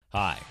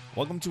Hi,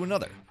 welcome to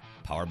another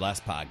Power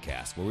Blast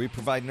podcast where we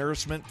provide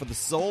nourishment for the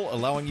soul,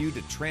 allowing you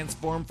to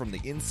transform from the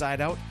inside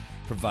out,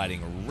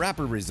 providing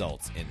rapid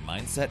results in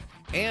mindset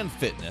and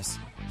fitness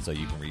so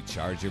you can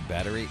recharge your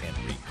battery and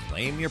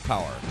reclaim your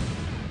power.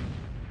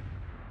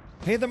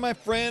 Hey there, my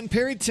friend,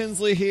 Perry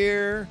Tinsley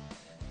here.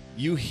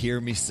 You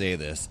hear me say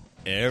this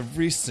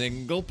every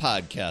single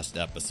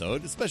podcast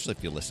episode, especially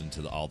if you listen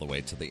to all the way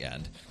to the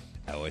end.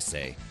 I always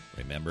say,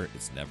 remember,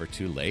 it's never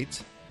too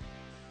late.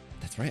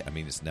 That's right. I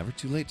mean, it's never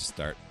too late to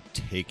start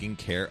taking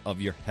care of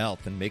your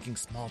health and making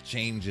small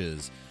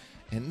changes.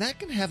 And that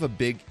can have a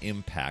big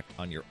impact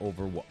on your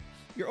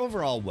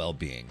overall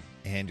well-being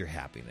and your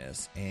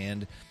happiness.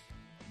 And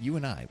you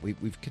and I,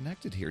 we've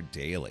connected here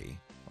daily,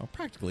 well,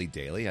 practically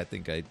daily. I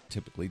think I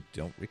typically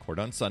don't record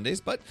on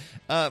Sundays, but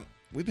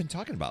we've been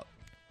talking about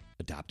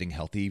adopting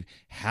healthy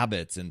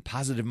habits and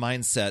positive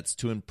mindsets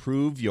to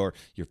improve your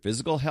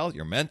physical health,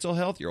 your mental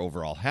health, your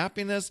overall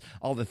happiness,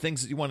 all the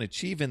things that you want to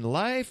achieve in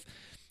life,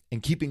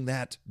 and keeping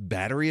that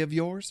battery of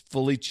yours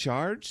fully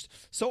charged.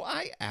 So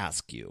I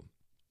ask you,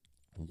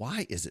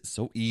 why is it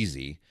so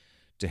easy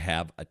to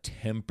have a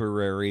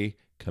temporary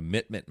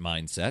commitment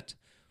mindset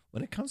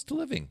when it comes to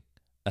living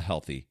a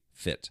healthy,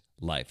 fit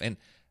life? And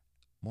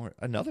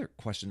another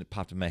question that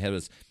popped in my head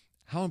was,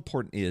 how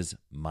important is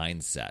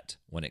mindset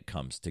when it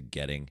comes to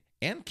getting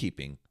and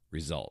keeping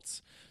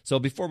results? So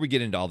before we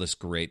get into all this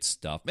great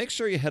stuff, make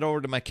sure you head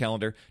over to my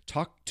calendar,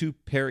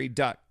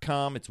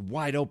 talktoperry.com. It's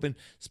wide open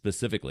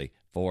specifically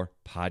for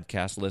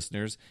podcast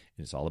listeners.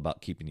 And it's all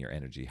about keeping your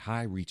energy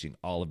high, reaching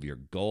all of your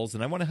goals.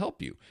 And I want to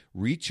help you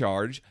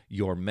recharge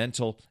your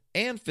mental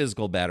and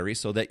physical battery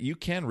so that you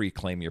can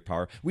reclaim your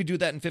power. We do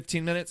that in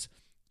 15 minutes.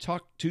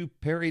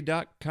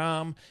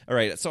 Talktoperry.com. All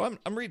right, so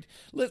I'm reading.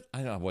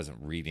 I wasn't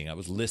reading. I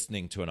was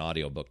listening to an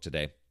audiobook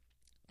today.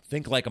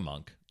 Think Like a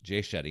Monk,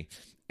 Jay Shetty.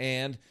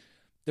 And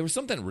there was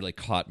something that really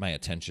caught my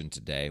attention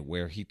today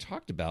where he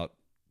talked about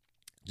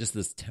just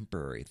this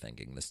temporary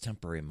thinking, this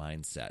temporary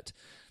mindset.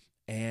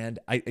 And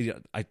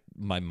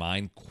my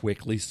mind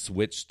quickly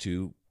switched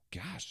to,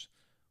 gosh,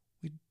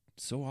 we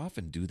so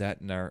often do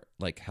that in our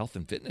health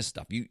and fitness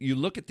stuff. You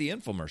look at the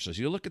infomercials,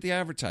 you look at the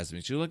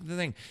advertisements, you look at the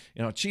thing,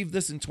 achieve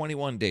this in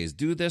 21 days,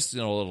 do this, a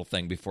little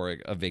thing before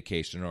a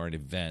vacation or an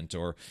event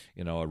or,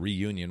 a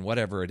reunion,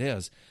 whatever it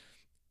is.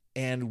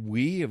 And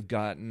we have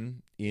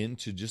gotten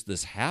into just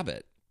this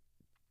habit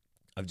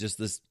of just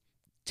this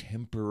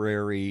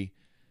temporary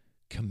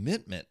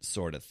commitment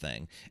sort of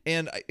thing.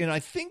 And I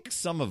think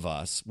some of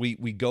us, we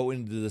go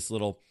into this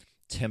little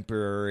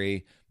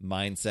temporary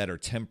mindset or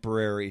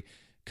temporary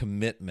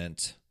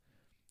commitment,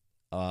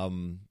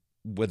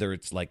 whether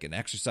it's like an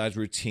exercise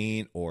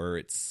routine or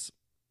it's,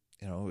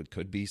 it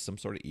could be some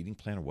sort of eating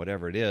plan or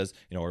whatever it is,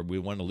 or we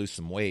want to lose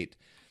some weight.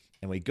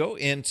 And we go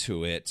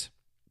into it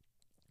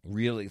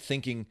really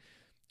thinking,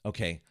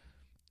 okay,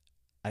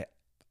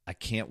 I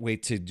can't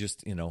wait to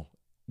just,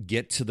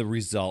 get to the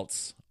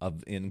results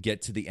and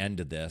get to the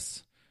end of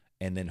this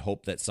and then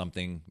hope that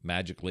something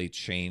magically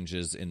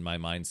changes in my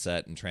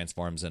mindset and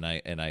transforms and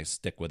I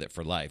stick with it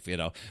for life,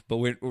 But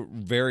we're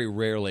very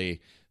rarely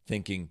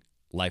thinking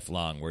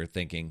lifelong. We're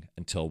thinking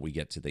until we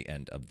get to the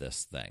end of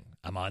this thing.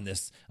 I'm on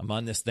this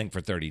thing for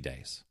 30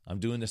 days. I'm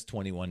doing this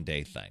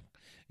 21-day thing,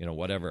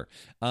 whatever.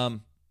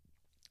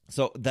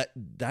 So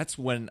that's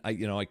when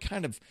I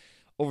kind of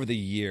over the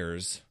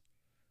years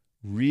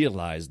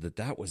realized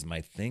that was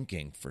my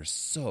thinking for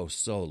so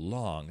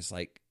long. It's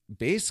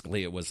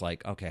basically it was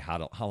okay,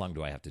 how long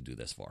do I have to do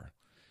this for?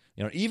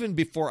 Even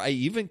before I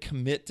even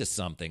commit to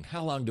something,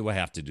 how long do I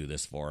have to do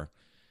this for?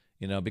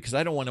 Because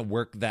I don't want to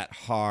work that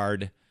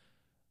hard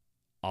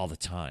all the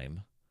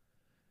time.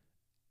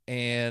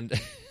 And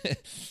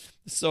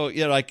so,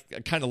 I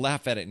kind of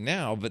laugh at it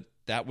now, but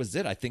that was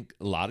it. I think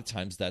a lot of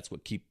times that's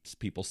what keeps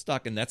people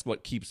stuck, and that's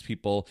what keeps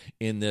people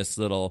in this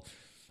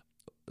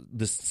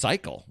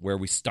cycle where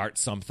we start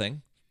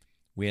something,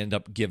 we end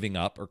up giving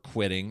up or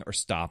quitting or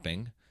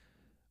stopping.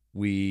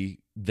 We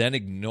then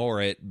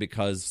ignore it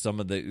because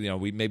some of the,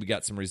 we maybe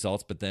got some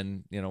results, but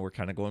then, we're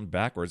kind of going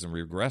backwards and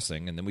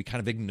regressing, and then we kind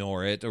of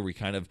ignore it, or we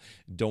kind of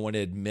don't want to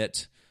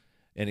admit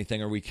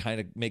anything, or we kind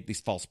of make these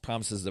false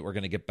promises that we're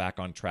going to get back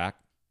on track.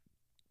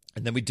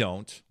 And then we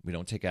don't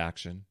take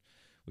action.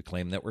 We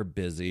claim that we're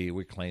busy.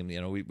 We claim,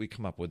 we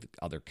come up with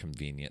other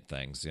convenient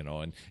things,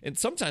 and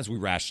sometimes we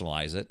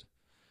rationalize it.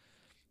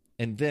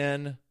 And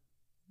then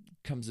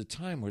comes a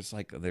time where it's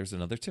there's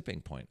another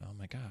tipping point. Oh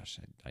my gosh,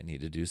 I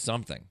need to do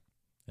something.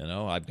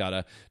 I've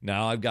got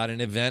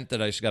an event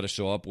that I got to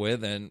show up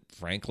with. And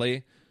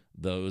frankly,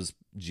 those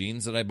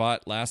jeans that I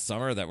bought last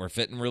summer that were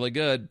fitting really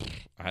good,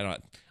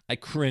 I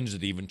cringed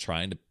at even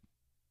trying to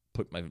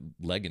put my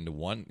leg into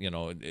one,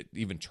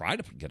 even try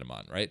to get them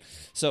on, right?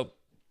 So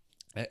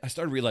I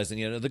started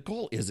realizing, the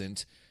goal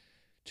isn't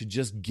to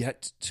just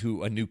get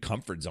to a new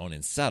comfort zone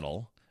and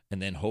settle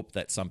and then hope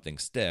that something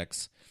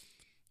sticks.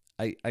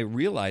 I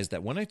realized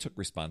that when I took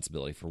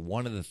responsibility for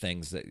one of the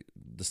things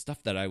the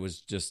stuff that I was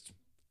just,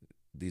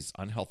 these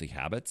unhealthy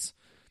habits,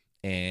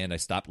 And I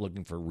stopped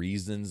looking for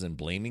reasons and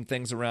blaming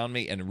things around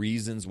me and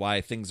reasons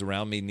why things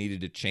around me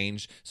needed to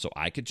change so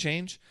I could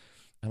change.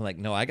 I'm like,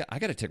 no, I got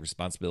to take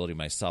responsibility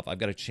myself. I've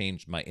got to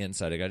change my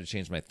inside. I got to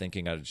change my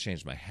thinking. I got to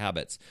change my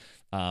habits.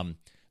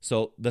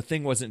 So the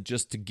thing wasn't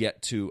just to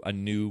get to a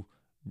new,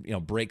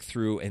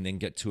 breakthrough and then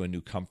get to a new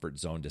comfort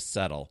zone to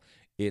settle.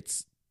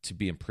 It's to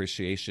be in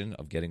appreciation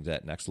of getting to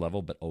that next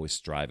level, but always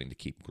striving to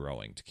keep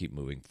growing, to keep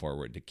moving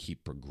forward, to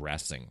keep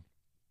progressing.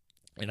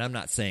 And I'm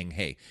not saying,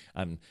 hey,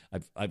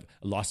 I've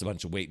lost a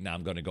bunch of weight and now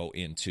I'm going to go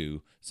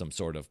into some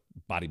sort of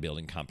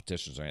bodybuilding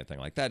competitions or anything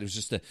like that. It was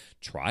just to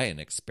try and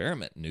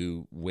experiment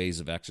new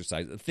ways of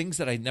exercise, things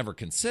that I never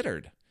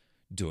considered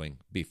doing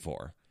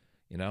before.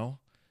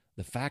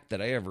 The fact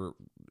that I ever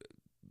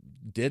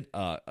did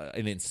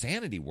an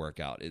insanity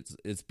workout,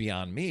 it's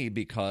beyond me,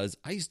 because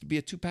I used to be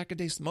a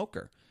 2-pack-a-day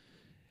smoker.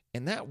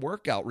 And that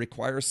workout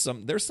requires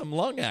there's some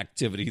lung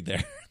activity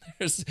there.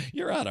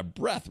 You're out of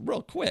breath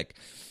real quick.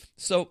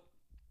 So,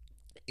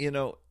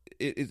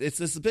 it's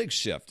this big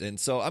shift. And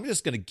so I'm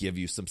just going to give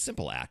you some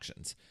simple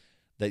actions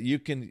that you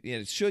can,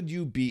 should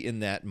you be in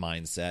that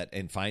mindset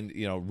and find,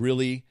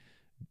 really,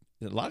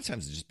 a lot of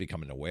times it's just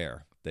becoming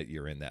aware that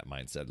you're in that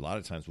mindset. A lot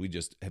of times we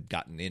just have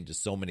gotten into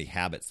so many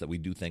habits that we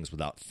do things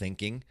without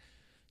thinking.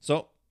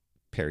 So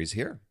Perry's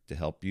here to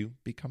help you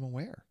become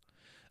aware.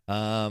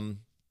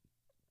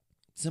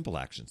 Simple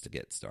actions to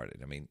get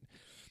started. I mean,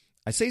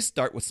 I say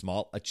start with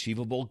small,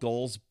 achievable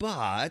goals,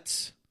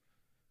 but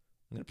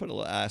I'm going to put a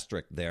little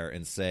asterisk there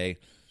and say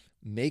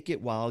make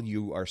it while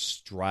you are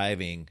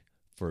striving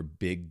for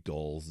big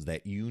goals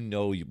that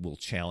will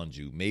challenge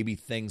you, maybe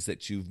things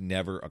that you've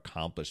never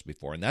accomplished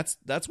before. And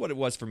that's what it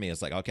was for me.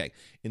 It's like, okay,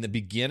 in the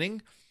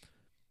beginning,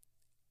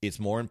 it's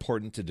more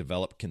important to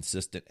develop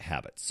consistent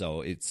habits.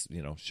 So it's,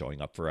 showing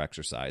up for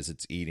exercise,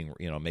 it's eating,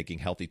 making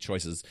healthy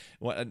choices.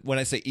 When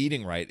I say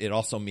eating right, it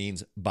also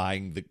means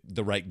buying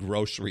the right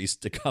groceries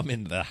to come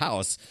into the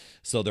house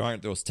so there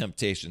aren't those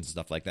temptations,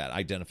 stuff like that,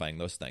 identifying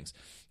those things.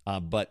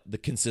 But the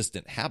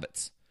consistent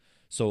habits.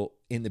 So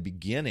in the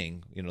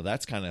beginning,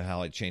 that's kind of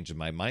how I changed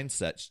my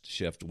mindset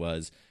shift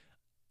was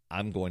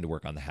I'm going to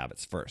work on the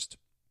habits first,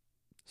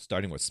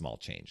 starting with small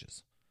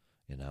changes.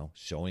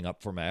 Showing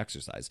up for my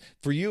exercise.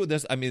 For you,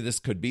 this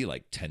could be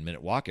like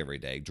 10-minute walk every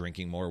day,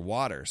 drinking more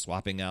water,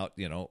 swapping out,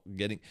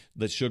 getting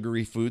the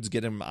sugary foods,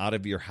 get them out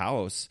of your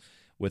house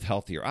with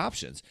healthier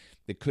options.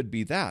 It could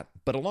be that.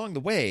 But along the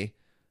way,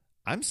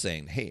 I'm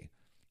saying, hey,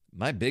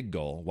 my big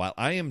goal, while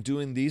I am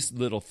doing these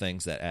little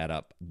things that add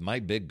up, my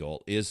big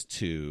goal is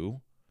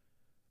to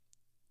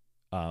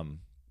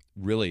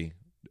really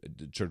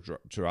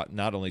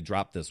not only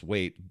drop this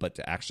weight, but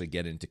to actually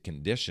get into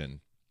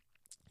condition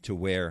to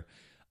where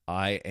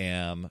I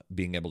am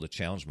being able to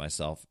challenge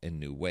myself in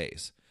new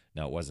ways.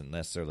 Now, it wasn't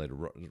necessarily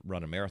to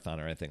run a marathon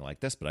or anything like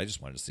this, but I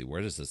just wanted to see,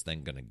 where is this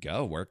thing going to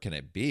go? Where can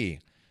it be?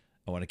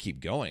 I want to keep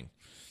going.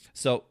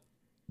 So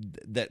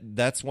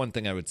that's one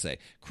thing I would say.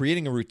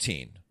 Creating a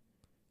routine.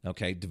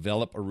 Okay,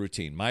 develop a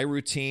routine. My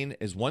routine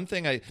is one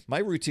thing. My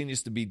routine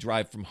used to be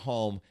drive from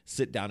home,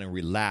 sit down and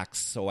relax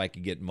so I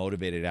could get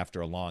motivated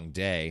after a long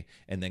day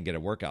and then get a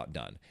workout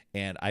done.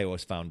 And I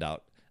always found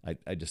out,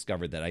 I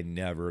discovered that I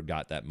never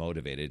got that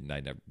motivated, and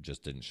I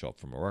just didn't show up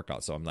for my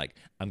workout. So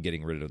I'm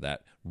getting rid of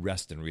that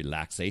rest and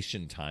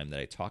relaxation time that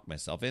I talk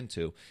myself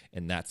into,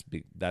 and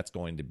that's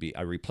going to be,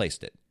 I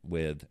replaced it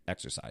with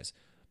exercise.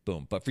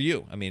 Boom. But for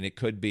you, it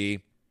could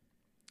be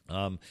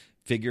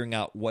figuring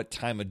out what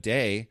time of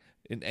day,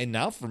 and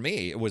now for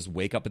me, it was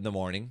wake up in the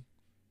morning.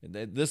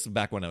 This is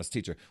back when I was a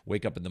teacher.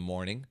 Wake up in the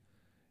morning,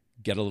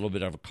 get a little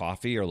bit of a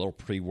coffee or a little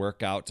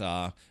pre-workout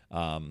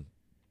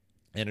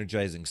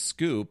energizing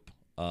scoop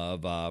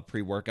of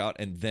pre-workout,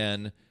 and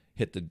then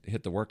hit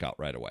the workout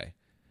right away.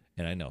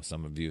 And I know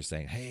some of you are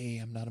saying, hey,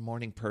 I'm not a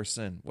morning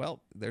person.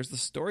 Well, there's the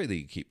story that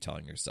you keep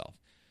telling yourself.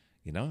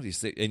 You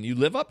say, and you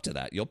live up to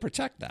that. You'll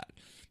protect that.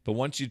 But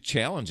once you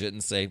challenge it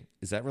and say,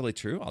 is that really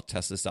true? I'll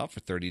test this out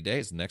for 30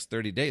 days. The next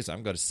 30 days,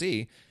 I'm going to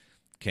see,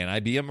 can I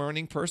be a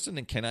morning person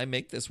and can I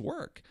make this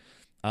work?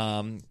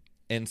 And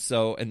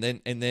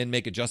then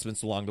make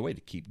adjustments along the way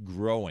to keep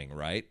growing,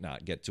 right?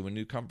 Not get to a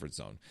new comfort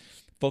zone.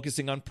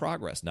 Focusing on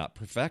progress, not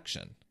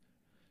perfection.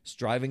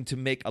 Striving to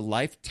make a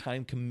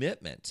lifetime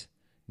commitment,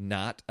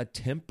 not a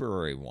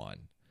temporary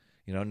one.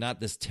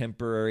 Not this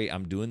temporary,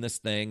 I'm doing this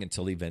thing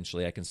until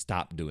eventually I can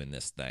stop doing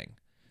this thing.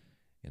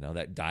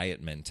 That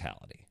diet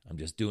mentality. I'm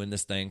just doing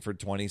this thing for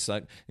 20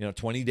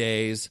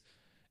 days,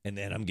 and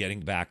then I'm getting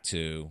back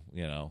to,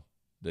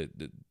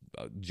 the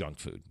junk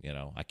food.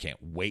 I can't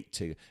wait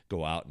to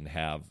go out and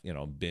have,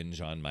 binge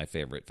on my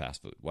favorite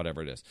fast food,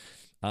 whatever it is.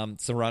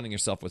 Surrounding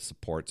yourself with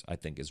support, I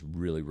think, is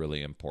really,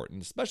 really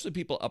important, especially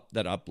people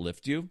that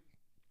uplift you,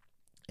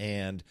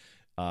 and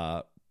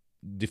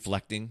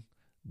deflecting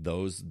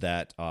those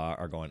that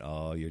are going,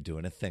 oh, you're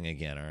doing a thing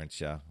again,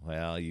 aren't you?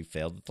 Well, you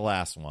failed at the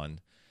last one.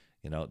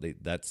 You don't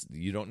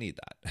need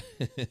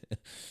that.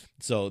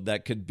 So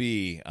that could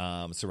be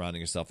surrounding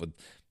yourself with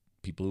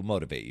people who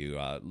motivate you,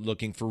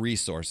 looking for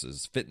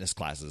resources, fitness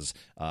classes,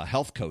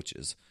 health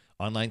coaches,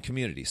 online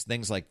communities,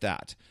 things like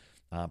that.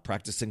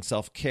 practicing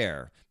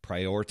self-care,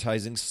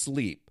 prioritizing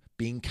sleep,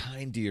 being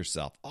kind to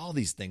yourself. All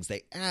these things,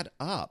 they add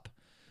up.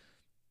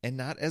 And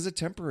not as a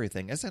temporary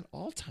thing, as an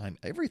all-time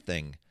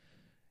everything.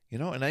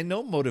 And I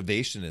know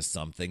motivation is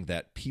something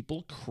that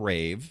people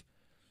crave.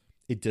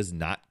 It does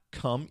not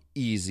come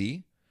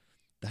easy.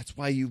 That's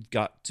why you've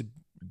got to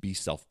be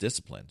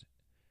self-disciplined.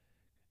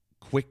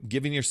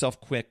 Giving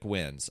yourself quick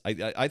wins.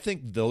 I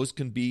think those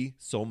can be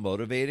so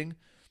motivating.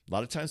 A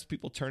lot of times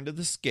people turn to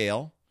the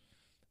scale.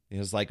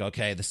 It's like,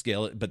 okay, the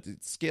scale, but the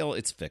scale,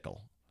 it's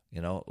fickle,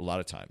 a lot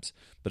of times.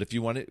 But if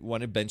you want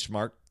to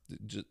benchmark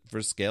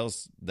for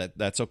scales,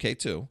 that's okay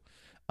too.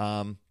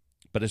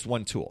 But it's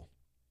one tool.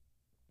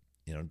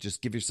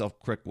 Just give yourself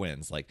quick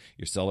wins. Like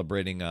you're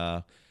celebrating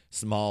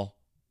small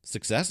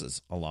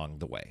successes along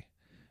the way.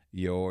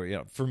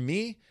 For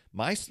me,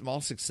 my small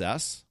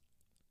success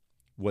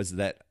was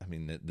that,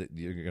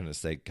 you're going to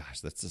say,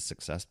 gosh, that's a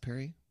success,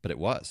 Perry? But it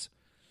was.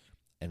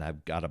 And I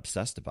got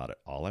obsessed about it.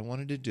 All I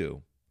wanted to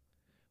do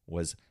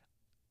was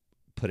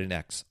put an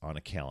X on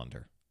a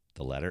calendar,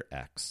 the letter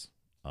X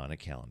on a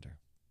calendar,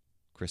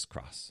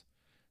 crisscross.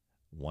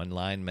 One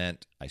line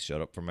meant I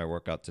showed up for my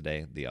workout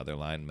today. The other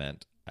line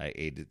meant I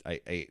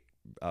ate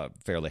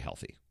fairly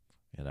healthy,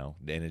 and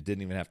it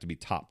didn't even have to be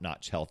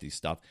top-notch healthy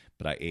stuff,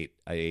 but I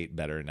ate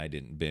better, and I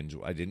didn't binge.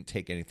 I didn't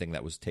take anything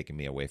that was taking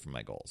me away from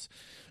my goals.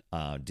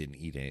 Didn't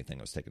eat anything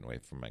that was taken away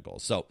from my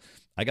goals. So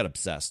I got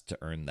obsessed to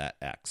earn that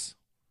X.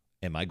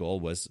 And my goal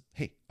was,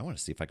 hey, I want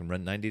to see if I can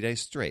run 90 days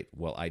straight.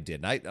 Well, I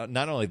did.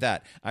 Not only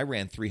that, I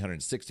ran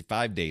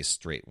 365 days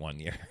straight one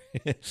year.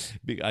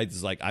 I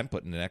was like, I'm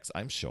putting an X.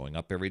 I'm showing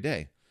up every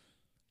day.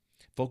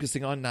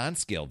 Focusing on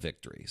non-scale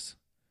victories,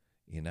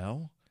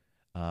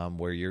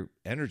 where your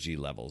energy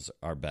levels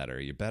are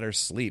better. You're better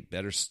sleep,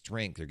 better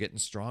strength. You're getting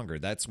stronger.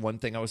 That's one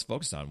thing I was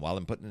focused on. While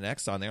I'm putting an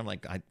X on there, I'm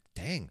like,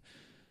 dang.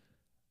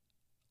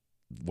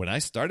 When I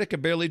started, I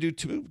could barely do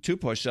two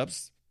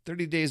push-ups.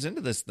 30 days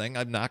into this thing,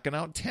 I'm knocking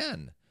out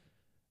 10.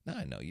 Now,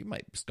 I know you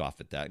might scoff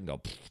at that and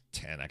go,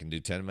 10, I can do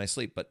 10 in my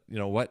sleep. But you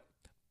know what?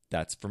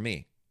 That's for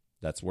me.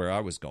 That's where I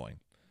was going.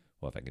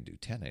 Well, if I can do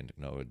 10, I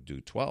could do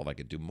 12. I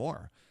could do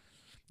more.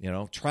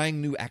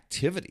 Trying new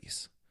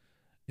activities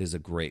is a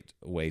great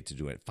way to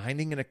do it.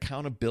 Finding an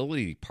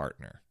accountability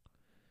partner,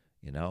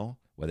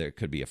 whether it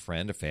could be a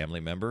friend, a family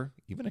member,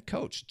 even a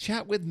coach.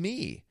 Chat with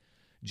me.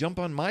 Jump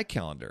on my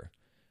calendar.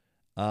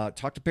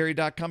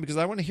 Talktoperry.com, because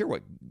I want to hear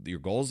what your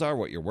goals are,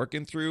 what you're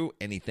working through,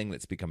 anything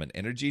that's become an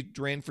energy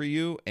drain for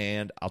you.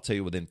 And I'll tell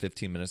you within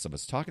 15 minutes of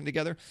us talking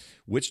together,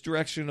 which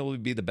direction will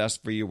be the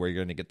best for you, where you're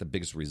going to get the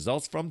biggest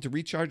results from to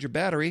recharge your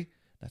battery.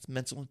 That's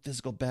mental and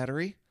physical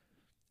battery.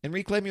 And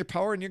reclaim your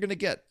power. And you're going to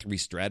get 3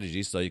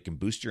 strategies so you can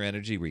boost your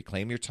energy,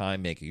 reclaim your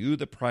time, make you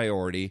the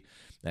priority.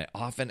 And I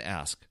often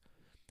ask,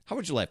 how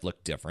would your life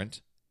look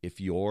different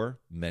if your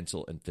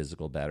mental and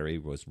physical battery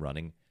was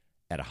running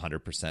at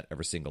 100%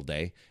 every single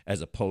day,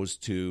 as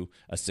opposed to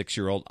a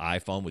 6-year-old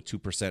iPhone with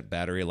 2%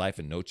 battery life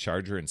and no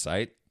charger in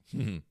sight?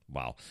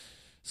 Wow.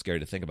 Scary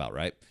to think about,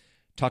 right?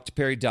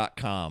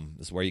 Talktoperry.com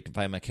is where you can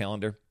find my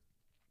calendar.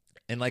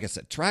 And like I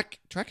said, track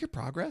your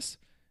progress.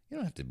 You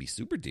don't have to be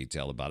super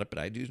detailed about it, but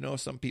I do know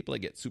some people that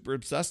get super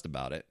obsessed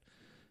about it.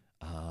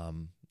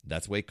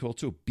 That's way cool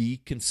too. Be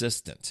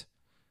consistent.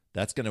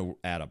 That's going to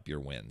add up your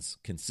wins.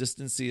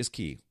 Consistency is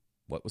key.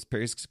 What was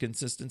Perry's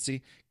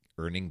consistency?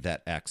 Earning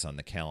that X on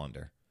the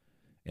calendar.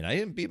 And I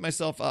didn't beat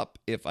myself up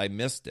if I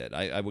missed it.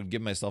 I would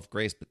give myself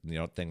grace, but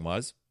the thing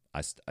was,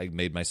 I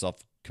made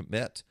myself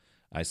commit.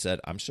 I said,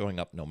 I'm showing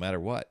up no matter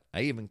what.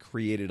 I even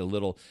created a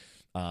little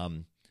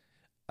routine,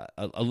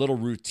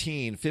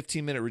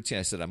 15-minute routine.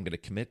 I said, I'm going to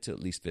commit to at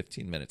least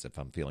 15 minutes. If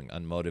I'm feeling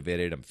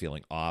unmotivated, I'm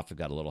feeling off, I've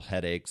got a little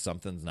headache,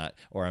 something's not,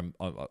 or I'm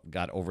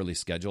got overly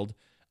scheduled,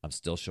 I'm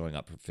still showing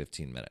up for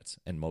 15 minutes.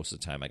 And most of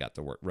the time, I got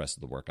the rest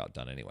of the workout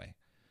done anyway.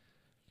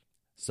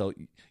 So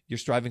you're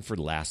striving for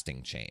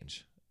lasting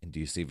change. And do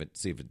you see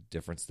a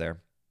difference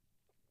there?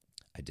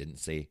 I didn't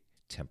say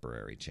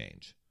temporary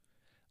change.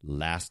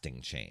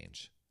 Lasting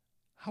change.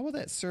 How will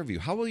that serve you?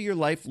 How will your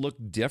life look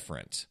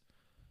different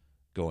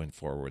going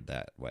forward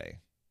that way?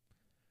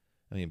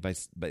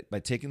 By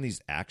taking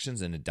these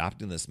actions and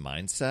adopting this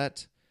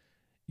mindset,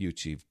 you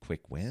achieve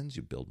quick wins,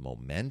 you build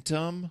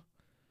momentum,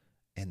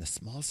 and the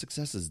small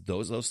successes,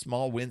 those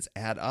small wins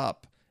add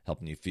up,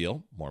 helping you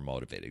feel more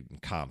motivated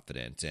and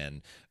confident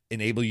and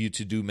enable you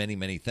to do many,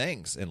 many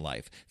things in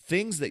life.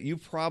 Things that you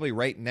probably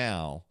right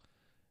now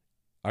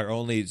are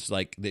only,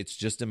 it's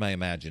just in my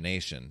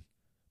imagination.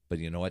 But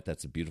you know what?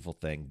 That's a beautiful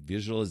thing.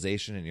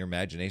 Visualization in your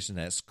imagination,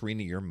 that screen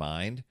of your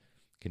mind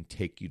can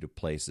take you to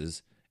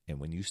places. And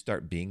when you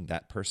start being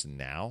that person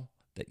now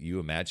that you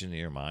imagine in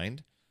your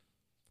mind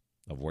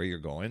of where you're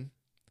going,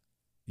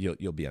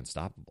 you'll be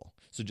unstoppable.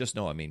 So just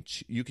know,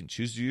 you can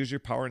choose to use your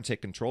power and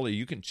take control, or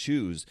you can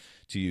choose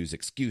to use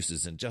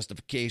excuses and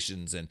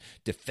justifications and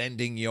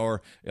defending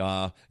your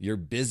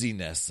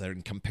busyness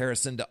in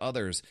comparison to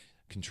others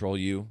control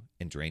you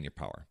and drain your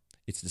power.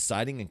 It's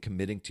deciding and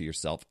committing to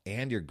yourself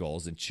and your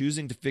goals and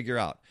choosing to figure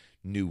out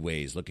new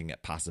ways, looking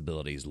at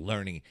possibilities,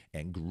 learning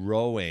and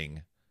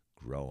growing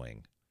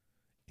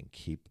and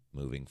keep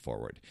moving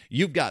forward.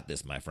 You've got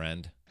this, my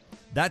friend.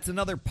 That's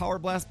another Power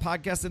Blast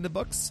podcast in the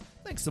books.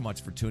 Thanks so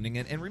much for tuning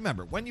in. And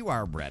remember, when you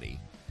are ready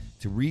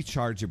to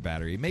recharge your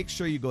battery, make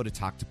sure you go to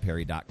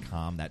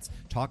talktoperry.com. That's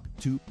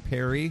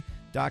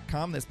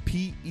talktoperry.com. That's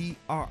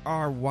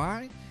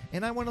Perry.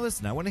 And I want to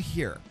listen. I want to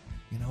hear,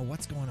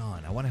 what's going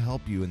on. I want to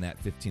help you in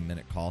that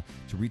 15-minute call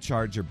to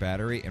recharge your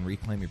battery and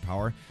reclaim your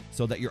power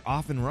so that you're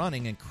off and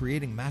running and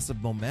creating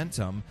massive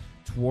momentum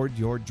toward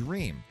your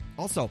dream.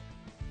 Also,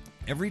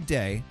 every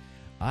day,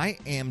 I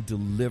am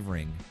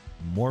delivering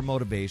more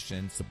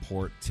motivation,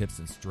 support, tips,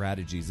 and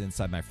strategies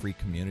inside my free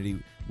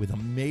community with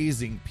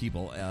amazing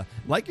people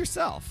like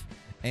yourself.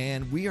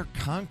 And we are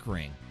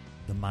conquering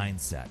the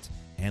mindset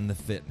and the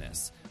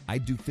fitness. I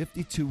do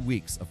 52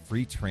 weeks of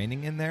free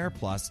training in there.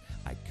 Plus,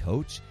 I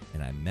coach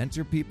and I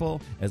mentor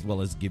people, as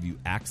well as give you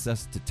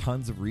access to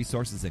tons of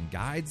resources and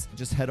guides.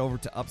 Just head over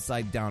to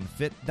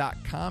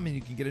UpsideDownFit.com and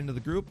you can get into the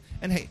group.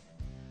 And hey,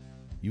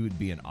 you would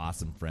be an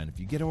awesome friend if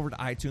you get over to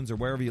iTunes or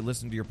wherever you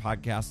listen to your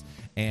podcast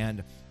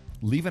and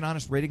leave an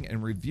honest rating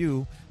and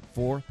review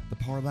for the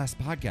Power Blast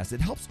podcast.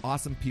 It helps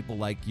awesome people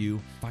like you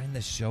find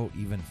this show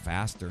even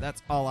faster.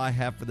 That's all I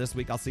have for this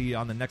week. I'll see you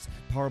on the next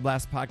Power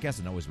Blast podcast.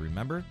 And always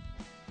remember,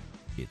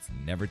 it's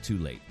never too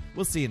late.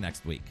 We'll see you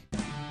next week.